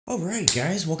Alright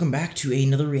guys, welcome back to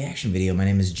another reaction video. My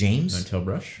name is James.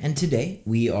 Ninetailedbrush. And today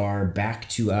we are back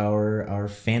to our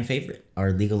fan favorite,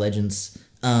 our League of Legends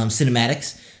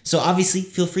cinematics. So obviously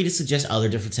feel free to suggest other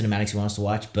different cinematics you want us to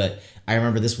watch, but I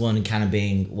remember this one kind of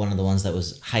being one of the ones that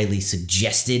was highly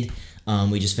suggested.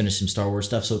 We just finished some Star Wars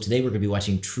stuff, so today we're going to be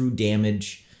watching True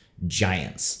Damage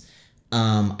Giants.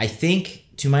 I think,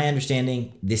 to my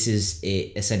understanding, this is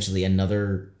essentially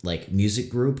another like music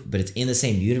group, but it's in the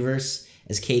same universe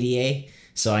as KDA.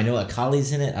 So I know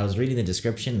Akali's in it. I was reading the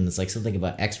description and it's like something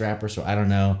about X-Rapper, so I don't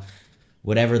know.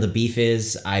 Whatever the beef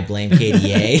is, I blame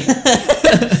KDA.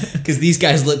 Because these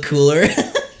guys look cooler.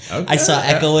 Okay. I saw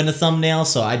Echo in the thumbnail,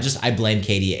 so I blame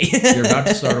KDA. You're about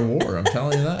to start a war, I'm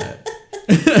telling you that.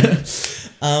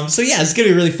 So yeah, it's gonna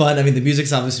be really fun. I mean, the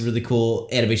music's obviously really cool.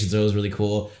 Animations are always really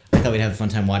cool. I thought we'd have a fun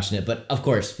time watching it. But of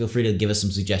course, feel free to give us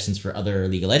some suggestions for other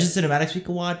League of Legends cinematics we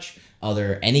could watch,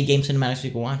 other any game cinematics we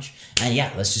could watch. And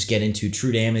yeah, let's just get into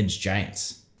True Damage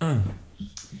Giants. Alright,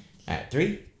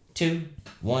 3, 2,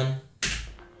 1.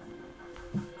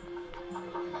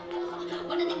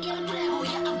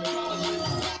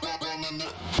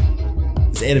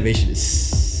 This animation is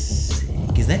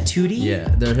sick. Is that 2D?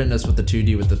 Yeah, they're hitting us with the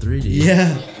 2D with the 3D.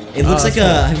 Yeah. It looks like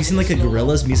a... Have you seen like a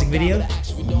Gorillaz music video?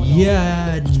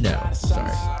 Yeah, no. Sorry.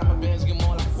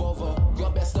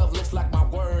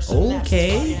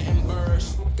 Okay.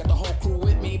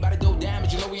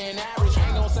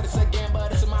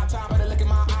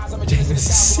 Damn, this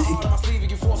is sick.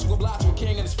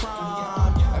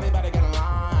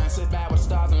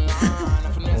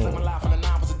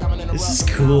 This is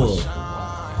cool.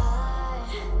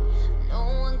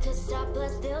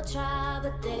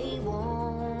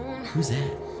 Who's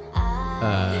that?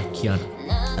 Kiana.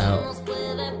 Oh.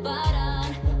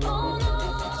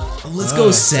 Oh, let's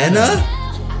go, Senna?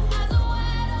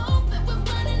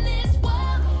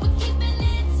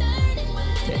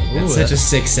 That's such a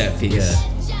sick set piece. Yeah.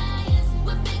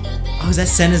 Oh, is that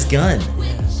Senna's gun?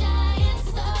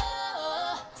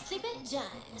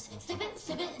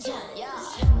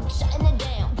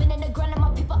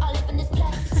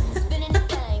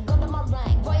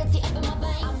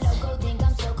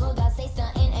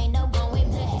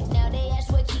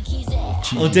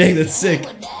 Oh dang, that's sick.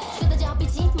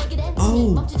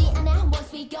 Oh.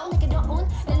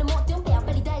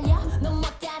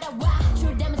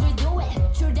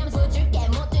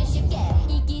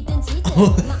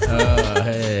 Oh,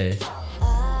 hey.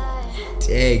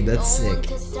 Dang, that's sick.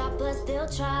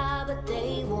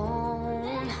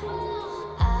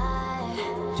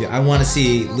 Dude, I want to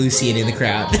see Lucian in the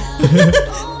crowd.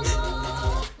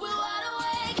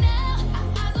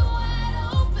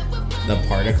 The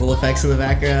particle effects in the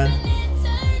background.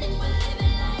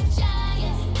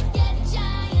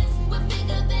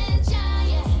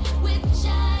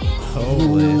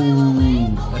 Holy.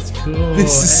 Ooh. That's cool.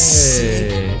 This is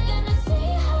sick.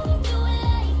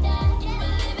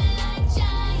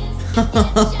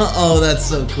 Oh, that's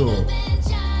so cool.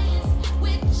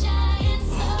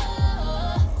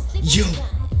 Yo.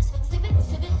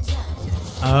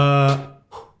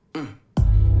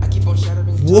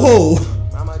 Whoa.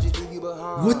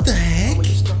 What the heck?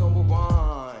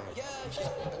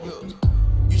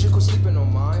 You just go sleeping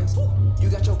on mine. You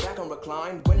got your back on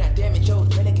recline. When I damage your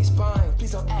delicate spine,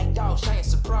 please don't act out, shine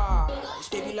surprise.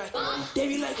 They be like,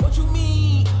 what you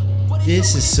mean?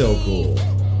 This is so cool.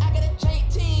 I got a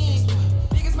giant team.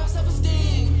 Biggest my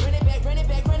self-esteem. Run it back, man.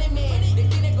 They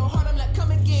think they go hard, I'm like, come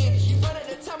again. You run at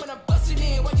the time when I'm busting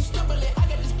in. While you stumbling, I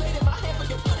got this blade in my hand for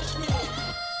your punishment.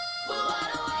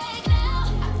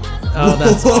 Oh,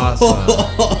 that's awesome.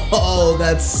 Oh,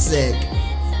 that's sick.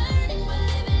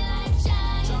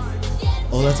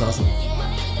 Oh, that's awesome.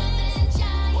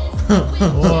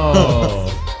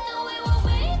 Whoa.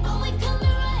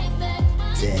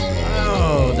 Dang.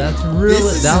 Oh, that was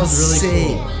really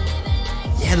sick. cool.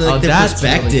 Yeah, like the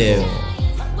perspective. Really cool.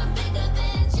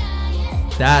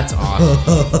 That's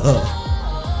awesome.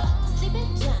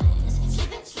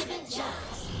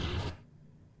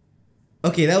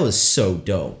 Okay, that was so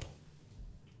dope.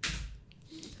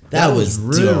 That was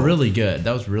really good.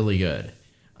 That was really good.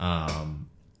 I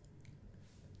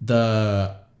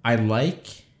like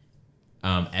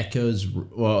Echo's.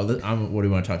 Well, what do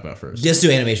you want to talk about first? Just do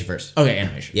animation first. Okay,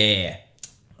 animation. Yeah.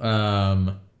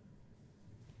 I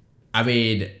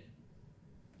mean,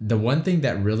 the one thing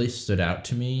that really stood out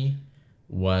to me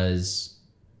was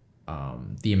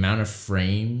the amount of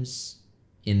frames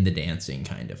in the dancing,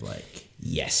 kind of like.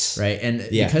 Yes. Right, and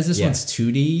because this one's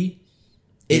 2D.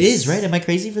 It is, right? Am I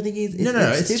crazy for thinking it's No,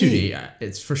 it's 2D.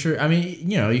 It's for sure. I mean,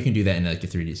 you know, you can do that in like a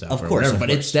 3D software, of course, but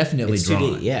it's definitely it's drawn.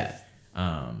 2D, yeah.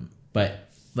 But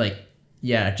like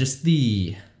yeah, just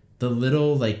the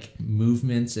little like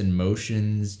movements and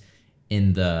motions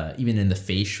in even in the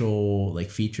facial like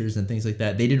features and things like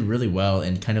that, they did really well.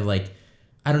 And kind of like,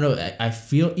 I don't know, I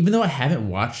feel, even though I haven't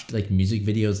watched like music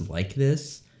videos like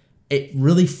this, it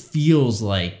really feels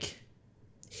like,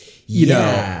 you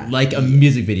know, like a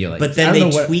music video. Like, but then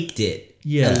they tweaked it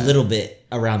a little bit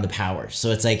around the power.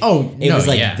 So it's like, it was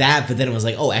like that, but then it was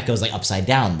like, Echo's like upside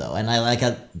down though. And I like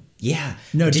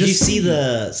No, did you see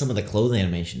some of the clothing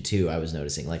animation too? I was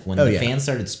noticing, like when the fan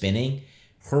started spinning,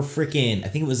 her freaking, I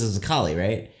think it was Zakali,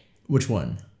 right? Which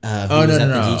one? The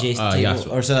DJ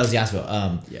table? Or so that was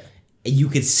Yasuo. Yeah. You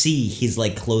could see his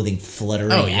like clothing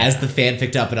fluttering as the fan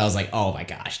picked up, and I was like, "Oh my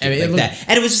gosh!" Dude, I mean, that,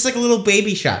 and it was just like a little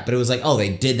baby shot, but it was like, "Oh, they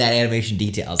did that animation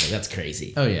detail." I was like, "That's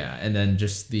crazy." Oh yeah, and then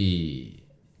just the,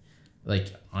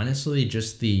 like, honestly,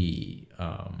 just the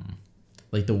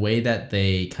like the way that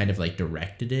they kind of like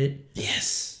directed it.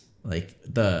 Yes. Like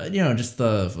just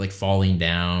the like falling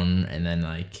down, and then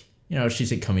like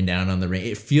she's like coming down on the ring.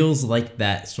 It feels like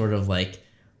that sort of like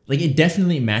it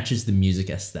definitely matches the music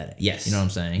aesthetic. Yes. You know what I'm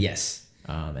saying? Yes.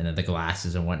 And then the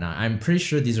glasses and whatnot. I'm pretty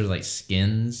sure these are like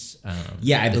skins.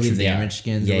 I believe they damage are.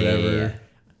 Skins or whatever.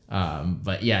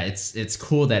 But yeah, it's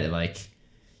cool that it like,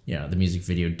 the music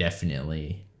video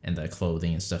definitely, and the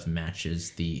clothing and stuff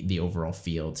matches the overall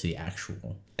feel to the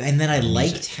actual. And then I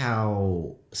liked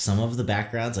how some of the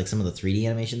backgrounds, like some of the 3D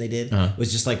animation they did,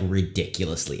 was just like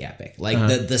ridiculously epic. Like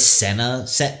the Senna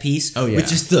set piece with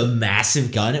just the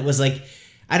massive gun. It was like,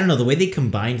 I don't know, the way they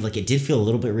combined, like, it did feel a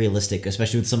little bit realistic,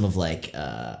 especially with some of, like,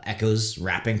 Echo's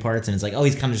rapping parts, and it's like, oh,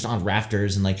 he's kind of just on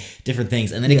rafters and, like, different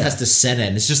things, and then it cuts to Senna,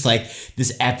 and it's just, like,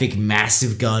 this epic,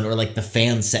 massive gun, or, like, the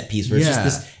fan set piece, where it's just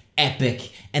this epic,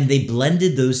 and they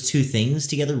blended those two things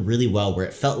together really well, where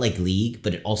it felt like League,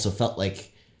 but it also felt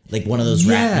like one of those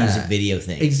rap music video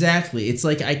things. Exactly. It's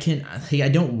like, I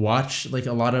don't watch, like,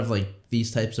 a lot of, like,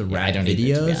 these types of rap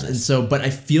videos, and so, but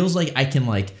it feels like I can,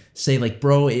 like, say, like,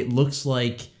 bro, it looks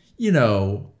like,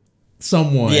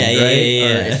 someone, right?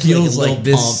 Or it feels like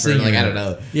this singer, like, I don't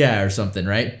know. Yeah, or something,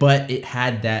 right? But it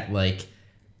had that, like,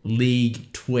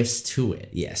 League twist to it.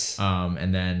 Yes.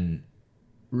 And then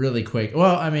really quick,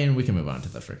 well, I mean, we can move on to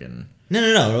the freaking...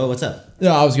 No, what's up?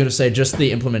 No, I was going to say just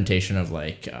the implementation of,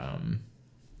 like,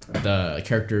 the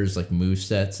characters' like move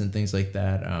sets and things like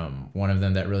that. One of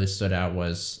them that really stood out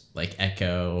was like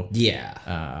Echo. Yeah.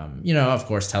 Of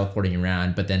course, teleporting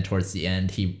around, but then towards the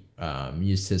end, he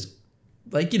used his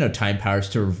time powers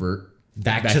to revert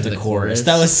back to the chorus.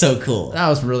 That was so cool. That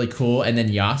was really cool. And then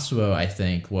Yasuo, I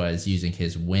think, was using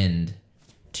his wind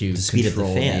to speed up the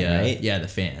fan, right? Yeah, the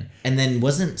fan. And then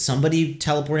wasn't somebody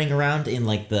teleporting around in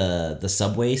like the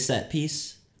subway set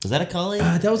piece? Was that a Kali?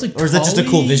 That was like, or is that just a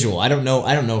cool visual? I don't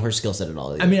know her skill set at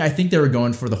all either. I mean, I think they were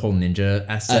going for the whole ninja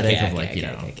aesthetic of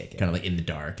kind of like in the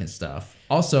dark and stuff.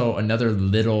 Also, another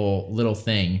little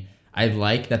thing, I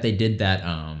like that they did that.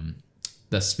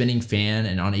 The spinning fan,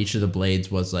 and on each of the blades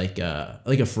was like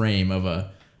a frame of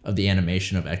the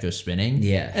animation of Echo spinning.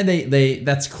 Yeah. And they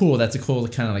that's cool. That's a cool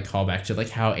kind of like callback to like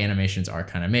how animations are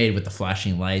kind of made with the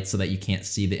flashing lights so that you can't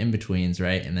see the in-betweens,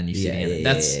 right? And then you see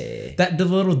the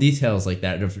little details like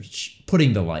that of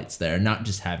putting the lights there, not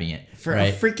just having it. For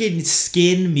a freaking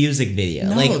skin music video.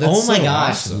 No, like, oh my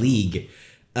gosh, awesome. League.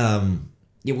 I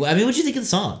mean, what'd you think of the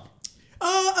song?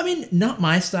 I mean, not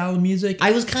my style of music.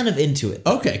 I was kind of into it.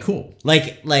 Okay, cool.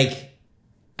 Like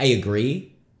I agree.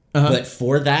 But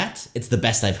for that, it's the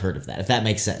best I've heard of that, if that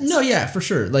makes sense. No, yeah, for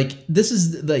sure. Like, this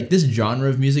is, like, this genre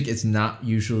of music is not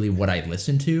usually what I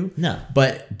listen to. No.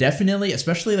 But definitely,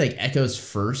 especially, like, Echo's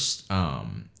first,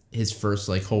 his first,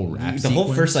 like, whole rap the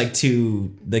whole first, like,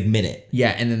 2, like, minute. Yeah,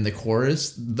 and then the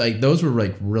chorus, like, those were,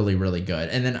 like, really, really good.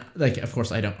 And then, like, of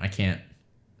course, I can't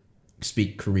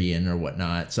speak Korean or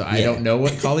whatnot, so I don't know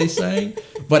what Kali's saying,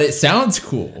 but it sounds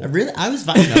cool. I was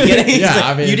fine. I'm kidding. Yeah, like,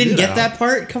 I mean, you didn't get that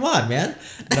part? Come on, man.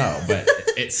 No, but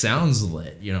it sounds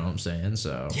lit, you know what I'm saying?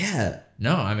 So yeah.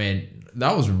 No, I mean,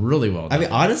 that was really well done. I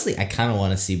mean, honestly, I kind of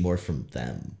want to see more from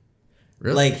them.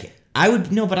 Really? Like,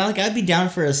 I'd be down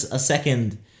for a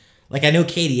second. Like, I know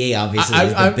KDA obviously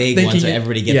is the big one, so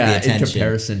everybody gets the attention. In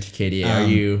comparison to KDA, are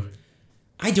you?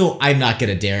 I'm not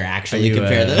gonna dare actually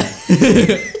compare them.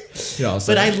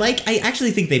 But I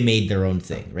actually think they made their own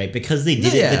thing, right? Because they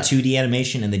did the 2D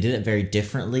animation and they did it very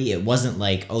differently. It wasn't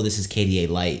like, oh, this is KDA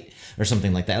Lite or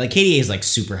something like that. Like, KDA is like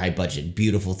super high budget,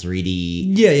 beautiful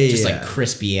 3D, just like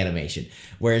crispy animation.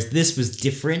 Whereas this was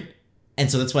different. And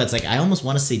so that's why it's like, I almost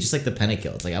want to see just like the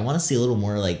Pentakill. It's like, I want to see a little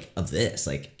more like of this.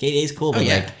 Like, KDA is cool, but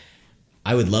like,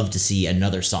 I would love to see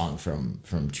another song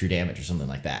from True Damage or something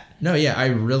like that. No, yeah, I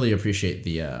really appreciate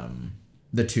the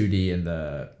 2D and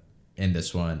in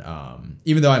this one.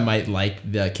 Even though I might like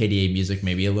the KDA music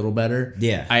maybe a little better.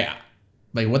 Yeah. I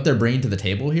like what they're bringing to the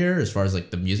table here as far as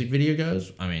like the music video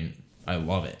goes. I mean, I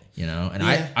love it, you know, and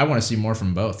I want to see more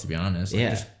from both, to be honest.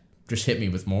 Like, just hit me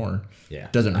with more. Yeah.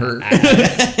 Doesn't hurt.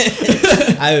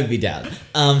 I would be down.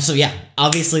 So yeah,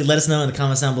 obviously let us know in the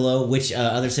comments down below which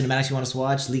other cinematics you want us to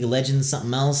watch, League of Legends,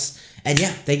 something else. And yeah,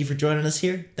 thank you for joining us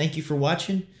here. Thank you for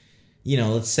watching. You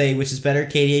know, let's say which is better,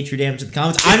 KDA, True Damage in the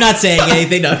comments. I'm not saying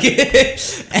anything, no.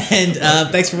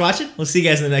 And thanks for watching. We'll see you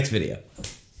guys in the next video.